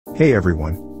Hey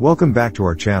everyone, welcome back to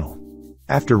our channel.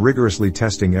 After rigorously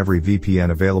testing every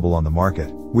VPN available on the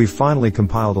market, we've finally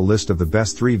compiled a list of the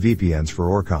best 3 VPNs for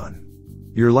Orcon.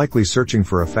 You're likely searching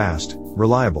for a fast,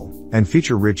 reliable, and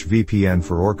feature-rich VPN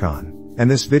for Orcon,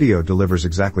 and this video delivers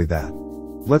exactly that.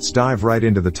 Let's dive right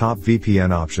into the top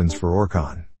VPN options for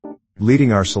Orcon.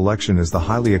 Leading our selection is the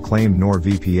highly acclaimed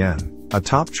NordVPN, a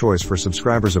top choice for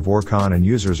subscribers of Orcon and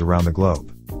users around the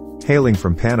globe. Hailing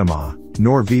from Panama,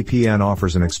 NordVPN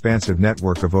offers an expansive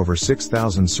network of over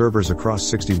 6,000 servers across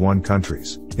 61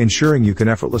 countries, ensuring you can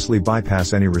effortlessly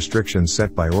bypass any restrictions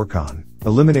set by Orcon,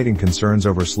 eliminating concerns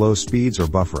over slow speeds or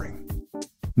buffering.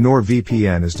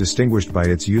 NordVPN is distinguished by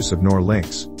its use of NOR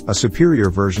links, a superior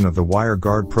version of the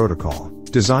WireGuard protocol,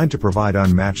 designed to provide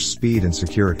unmatched speed and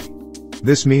security.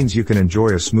 This means you can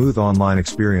enjoy a smooth online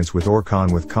experience with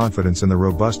Orcon with confidence in the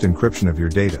robust encryption of your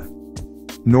data.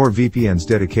 NordVPN's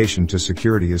dedication to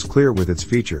security is clear with its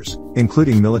features,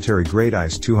 including military-grade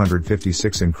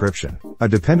IS-256 encryption, a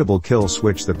dependable kill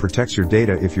switch that protects your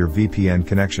data if your VPN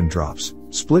connection drops,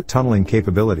 split tunneling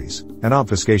capabilities, and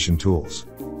obfuscation tools.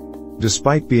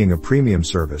 Despite being a premium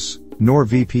service,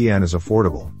 NordVPN is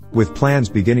affordable, with plans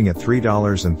beginning at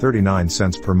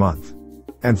 $3.39 per month.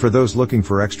 And for those looking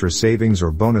for extra savings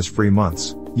or bonus-free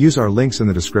months, use our links in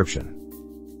the description.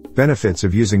 Benefits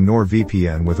of using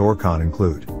NordVPN with Orcon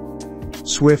include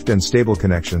swift and stable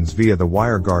connections via the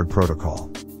WireGuard protocol,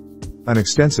 an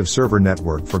extensive server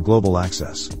network for global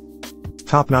access,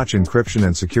 top-notch encryption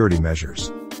and security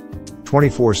measures,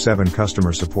 24/7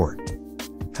 customer support.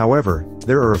 However,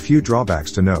 there are a few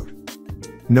drawbacks to note.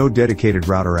 No dedicated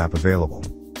router app available.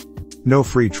 No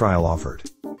free trial offered.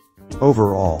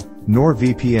 Overall,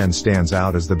 NordVPN stands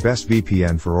out as the best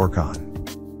VPN for Orcon.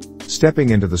 Stepping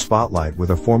into the spotlight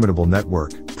with a formidable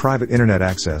network, private internet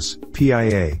access,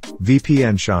 PIA,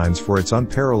 VPN shines for its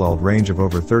unparalleled range of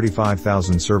over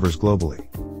 35,000 servers globally.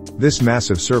 This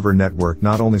massive server network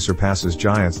not only surpasses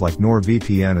giants like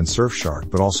NordVPN and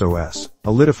Surfshark but also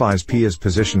solidifies PIA's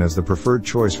position as the preferred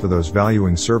choice for those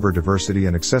valuing server diversity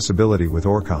and accessibility with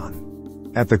Orcon.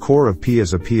 At the core of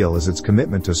PIA's appeal is its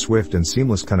commitment to swift and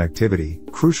seamless connectivity,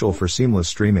 crucial for seamless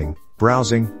streaming,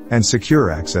 browsing, and secure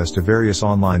access to various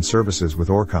online services with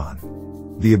Orcon.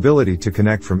 The ability to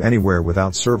connect from anywhere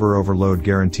without server overload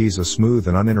guarantees a smooth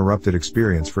and uninterrupted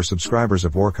experience for subscribers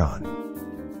of Orcon.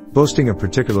 Boasting a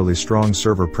particularly strong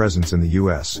server presence in the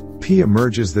US, PIA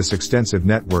merges this extensive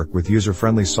network with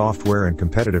user-friendly software and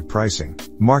competitive pricing,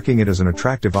 marking it as an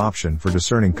attractive option for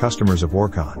discerning customers of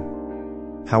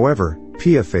Orcon. However,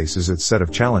 PIA faces its set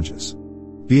of challenges.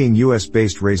 Being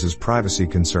US-based raises privacy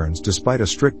concerns despite a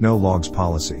strict no-logs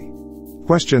policy.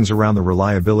 Questions around the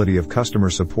reliability of customer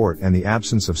support and the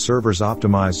absence of servers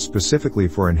optimized specifically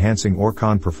for enhancing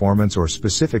Orcon performance or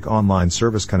specific online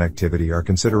service connectivity are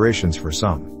considerations for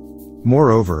some.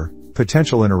 Moreover,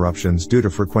 potential interruptions due to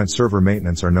frequent server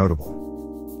maintenance are notable.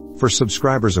 For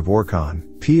subscribers of Orcon,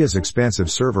 PIA's expansive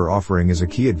server offering is a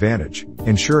key advantage,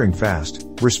 ensuring fast,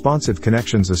 responsive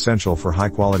connections essential for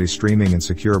high-quality streaming and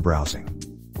secure browsing.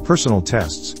 Personal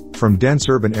tests, from dense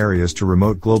urban areas to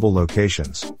remote global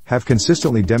locations, have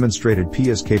consistently demonstrated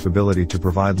PIA's capability to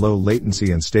provide low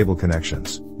latency and stable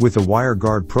connections, with the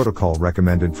WireGuard protocol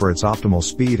recommended for its optimal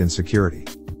speed and security.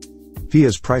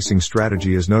 PIA's pricing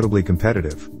strategy is notably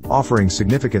competitive, offering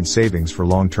significant savings for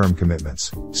long-term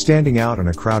commitments, standing out in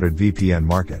a crowded VPN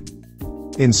market.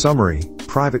 In summary,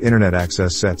 private internet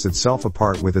access sets itself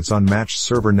apart with its unmatched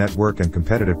server network and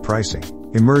competitive pricing,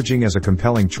 emerging as a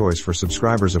compelling choice for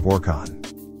subscribers of Orcon.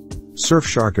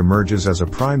 Surfshark emerges as a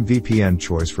prime VPN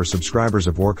choice for subscribers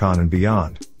of Orcon and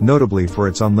beyond, notably for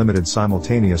its unlimited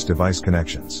simultaneous device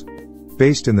connections.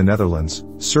 Based in the Netherlands,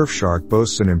 Surfshark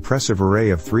boasts an impressive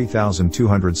array of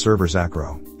 3,200 servers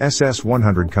across SS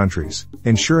 100 countries,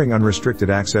 ensuring unrestricted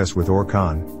access with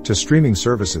Orcon to streaming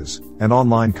services and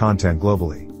online content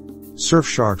globally.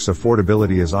 Surfshark's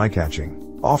affordability is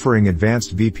eye-catching, offering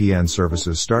advanced VPN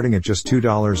services starting at just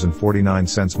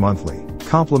 $2.49 monthly,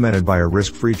 complemented by a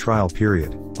risk-free trial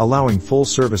period, allowing full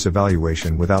service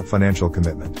evaluation without financial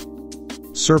commitment.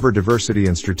 Server diversity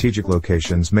and strategic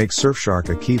locations make Surfshark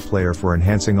a key player for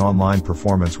enhancing online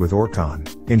performance with Orcon,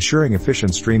 ensuring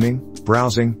efficient streaming,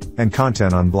 browsing, and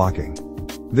content unblocking.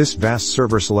 This vast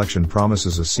server selection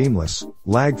promises a seamless,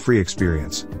 lag-free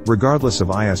experience, regardless of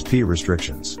ISP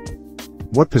restrictions.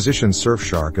 What positions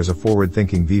Surfshark as a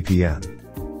forward-thinking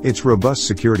VPN? Its robust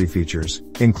security features,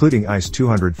 including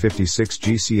IS-256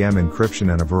 GCM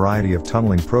encryption and a variety of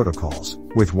tunneling protocols,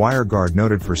 with WireGuard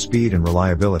noted for speed and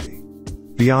reliability.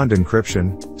 Beyond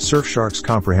encryption, Surfshark's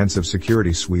comprehensive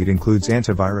security suite includes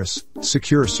antivirus,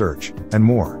 secure search, and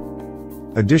more.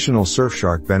 Additional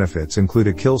Surfshark benefits include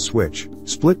a kill switch,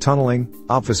 split tunneling,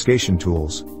 obfuscation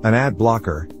tools, an ad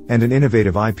blocker, and an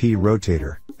innovative IP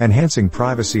rotator, enhancing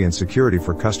privacy and security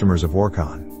for customers of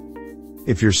Orcon.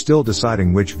 If you're still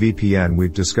deciding which VPN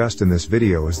we've discussed in this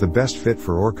video is the best fit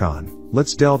for Orcon,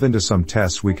 let's delve into some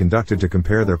tests we conducted to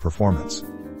compare their performance.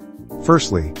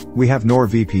 Firstly, we have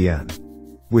NordVPN.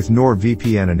 With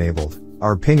NordVPN enabled,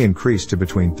 our ping increased to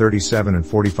between 37 and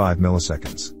 45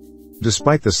 milliseconds.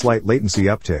 Despite the slight latency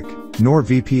uptick,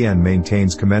 NordVPN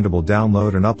maintains commendable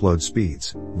download and upload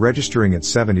speeds, registering at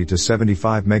 70 to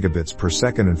 75 megabits per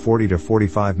second and 40 to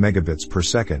 45 megabits per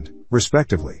second,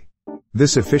 respectively.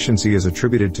 This efficiency is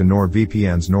attributed to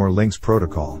NordVPN's NordLynx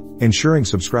protocol, ensuring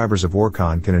subscribers of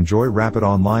Orcon can enjoy rapid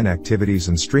online activities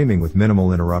and streaming with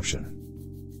minimal interruption.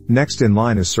 Next in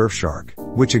line is Surfshark,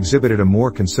 which exhibited a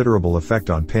more considerable effect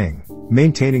on ping,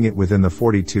 maintaining it within the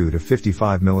 42 to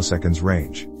 55 milliseconds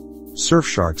range.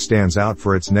 Surfshark stands out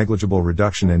for its negligible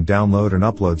reduction in download and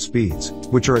upload speeds,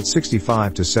 which are at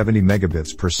 65 to 70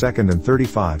 megabits per second and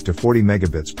 35 to 40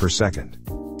 megabits per second.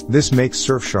 This makes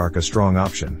Surfshark a strong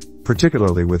option,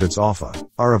 particularly with its offer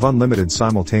of unlimited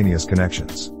simultaneous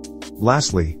connections.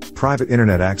 Lastly, Private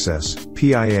Internet Access,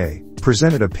 PIA,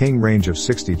 presented a ping range of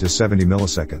 60 to 70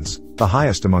 milliseconds, the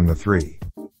highest among the three.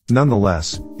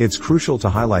 Nonetheless, it's crucial to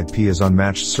highlight PIA's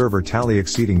unmatched server tally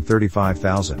exceeding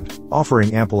 35,000,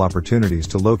 offering ample opportunities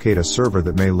to locate a server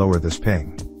that may lower this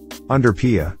ping. Under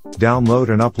PIA, download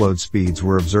and upload speeds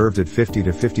were observed at 50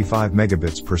 to 55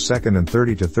 megabits per second and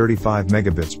 30 to 35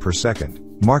 megabits per second,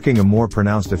 marking a more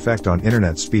pronounced effect on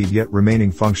internet speed yet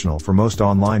remaining functional for most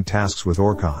online tasks with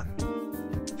Orcon.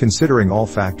 Considering all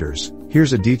factors,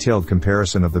 here's a detailed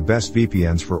comparison of the best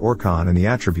VPNs for Orcon and the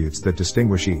attributes that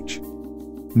distinguish each.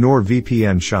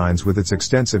 NordVPN shines with its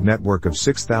extensive network of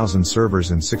 6,000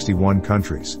 servers in 61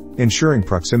 countries, ensuring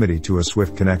proximity to a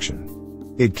swift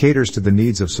connection. It caters to the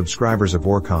needs of subscribers of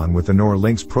Orcon with the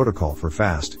NordLynx protocol for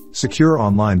fast, secure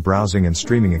online browsing and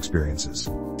streaming experiences.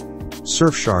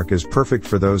 Surfshark is perfect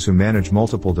for those who manage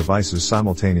multiple devices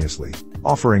simultaneously,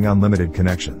 offering unlimited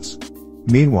connections.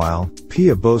 Meanwhile,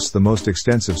 PIA boasts the most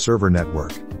extensive server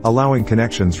network, allowing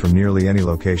connections from nearly any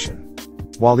location.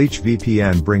 While each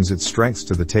VPN brings its strengths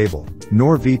to the table,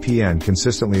 NordVPN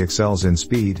consistently excels in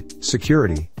speed,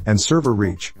 security, and server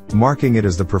reach, marking it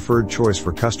as the preferred choice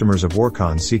for customers of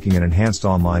Orcon seeking an enhanced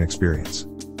online experience.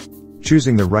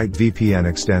 Choosing the right VPN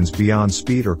extends beyond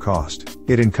speed or cost.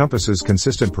 It encompasses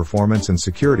consistent performance and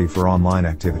security for online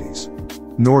activities.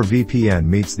 NordVPN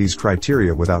meets these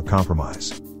criteria without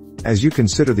compromise. As you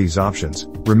consider these options,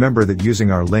 remember that using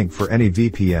our link for any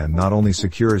VPN not only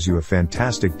secures you a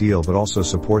fantastic deal but also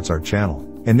supports our channel,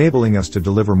 enabling us to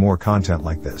deliver more content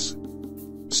like this.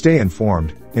 Stay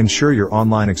informed, ensure your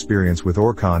online experience with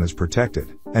Orcon is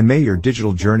protected, and may your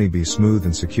digital journey be smooth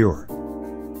and secure.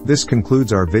 This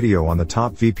concludes our video on the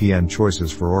top VPN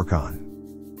choices for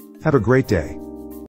Orcon. Have a great day.